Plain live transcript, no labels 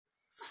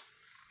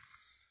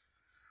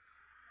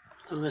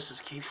This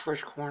is Keith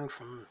Frischkorn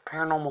from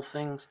Paranormal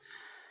Things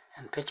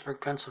in Pittsburgh,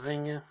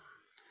 Pennsylvania.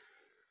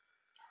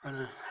 We're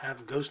going to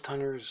have Ghost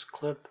Hunters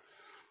clip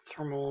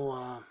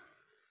thermal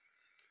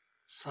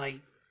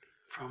sight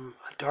from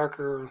a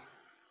darker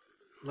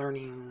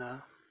learning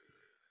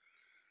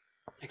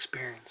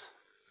experience.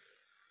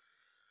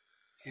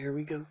 Here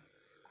we go.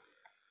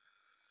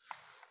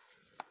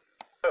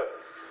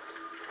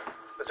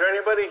 Is there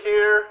anybody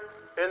here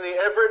in the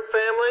Everett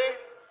family?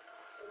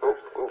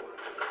 Oh.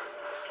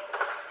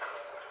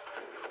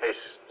 Hey,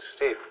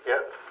 Steve. Yeah?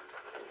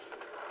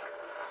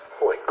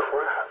 Holy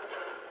crap.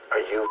 Are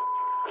you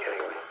kidding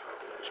me?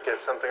 Did you get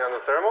something on the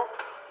thermal?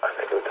 I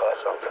think we caught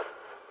something.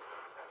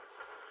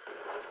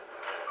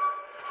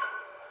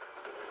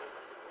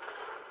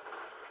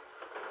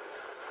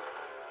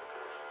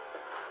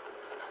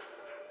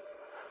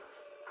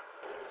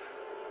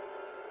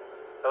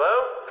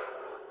 Hello?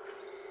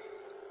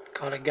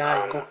 Caught a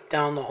guy going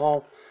down the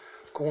hall,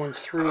 going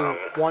through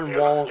one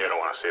wall You don't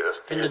want to see this.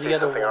 into the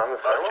other wall. On the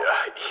thermal?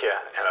 Yeah,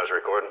 and I was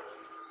recording.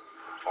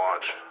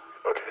 Launch.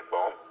 Okay,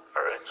 boom.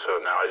 Alright, so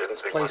now I didn't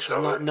think Place much is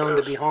of not it. known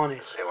to be haunted.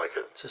 It seemed like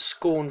it It's a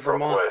school in broke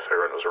Vermont, away. I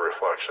figured it was a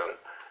reflection.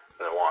 And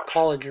then launch.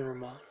 college in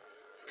Vermont.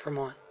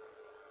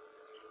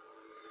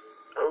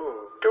 Oh.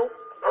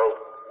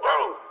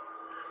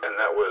 And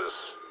that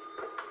was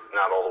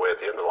not all the way at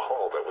the end of the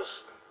hall.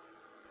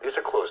 These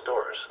are closed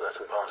doors, so that's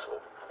impossible.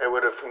 It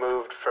would have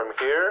moved from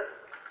here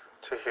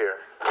to here.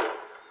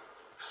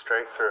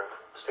 Straight through.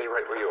 Stay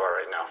right where you are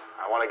right now.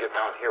 I want to get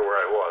down here where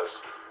I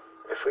was.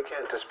 If we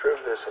can't disprove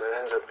this and it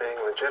ends up being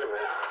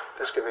legitimate,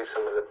 this could be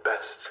some of the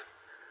best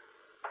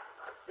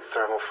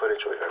thermal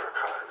footage we've ever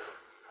caught.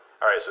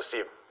 Alright, so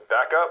Steve,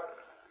 back up.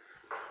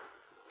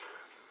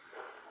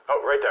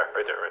 Oh, right there.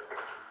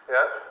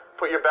 Yeah?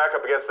 Put your back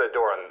up against that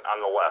door on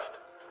the left.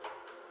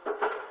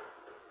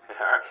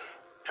 Alright.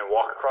 And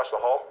walk across the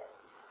hall.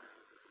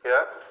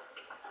 Yeah?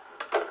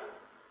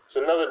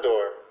 There's another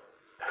door.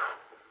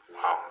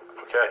 Wow,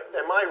 okay.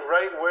 Am I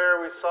right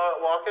where we saw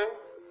it walking?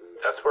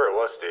 That's where it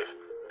was, Steve.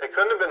 It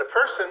couldn't have been a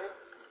person.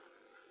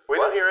 We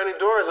What? didn't hear any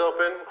doors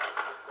open.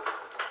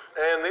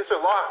 And these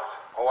are locked.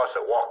 Unless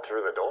it walked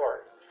through the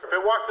door. If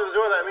it walked through the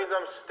door, that means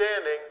I'm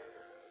standing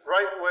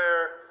right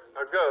where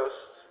a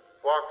ghost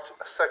walked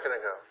a second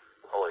ago.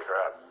 Holy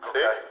crap. See?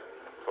 Okay.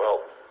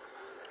 Well,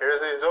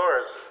 Here's these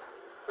doors.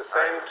 The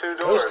same two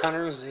doors. Ghost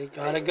Hunters, they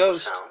got a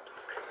ghost. sound.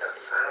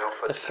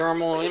 The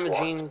thermal Just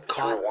imaging walked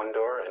caught through one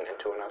door and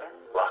into another.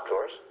 Locked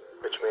doors.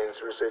 Which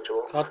means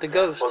residual. the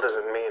ghost Well, it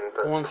doesn't mean,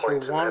 but going through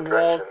points in one that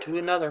wall direction. to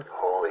another.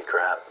 Holy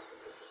crap.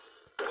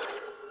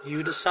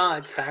 You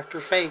decide, fact or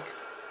fake.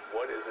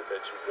 What is it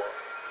that you want?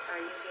 Are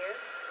you here?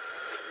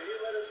 Can you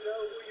let us know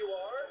who you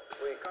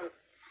are? Will you come?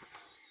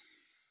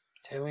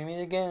 Till we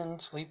meet again,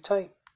 sleep tight.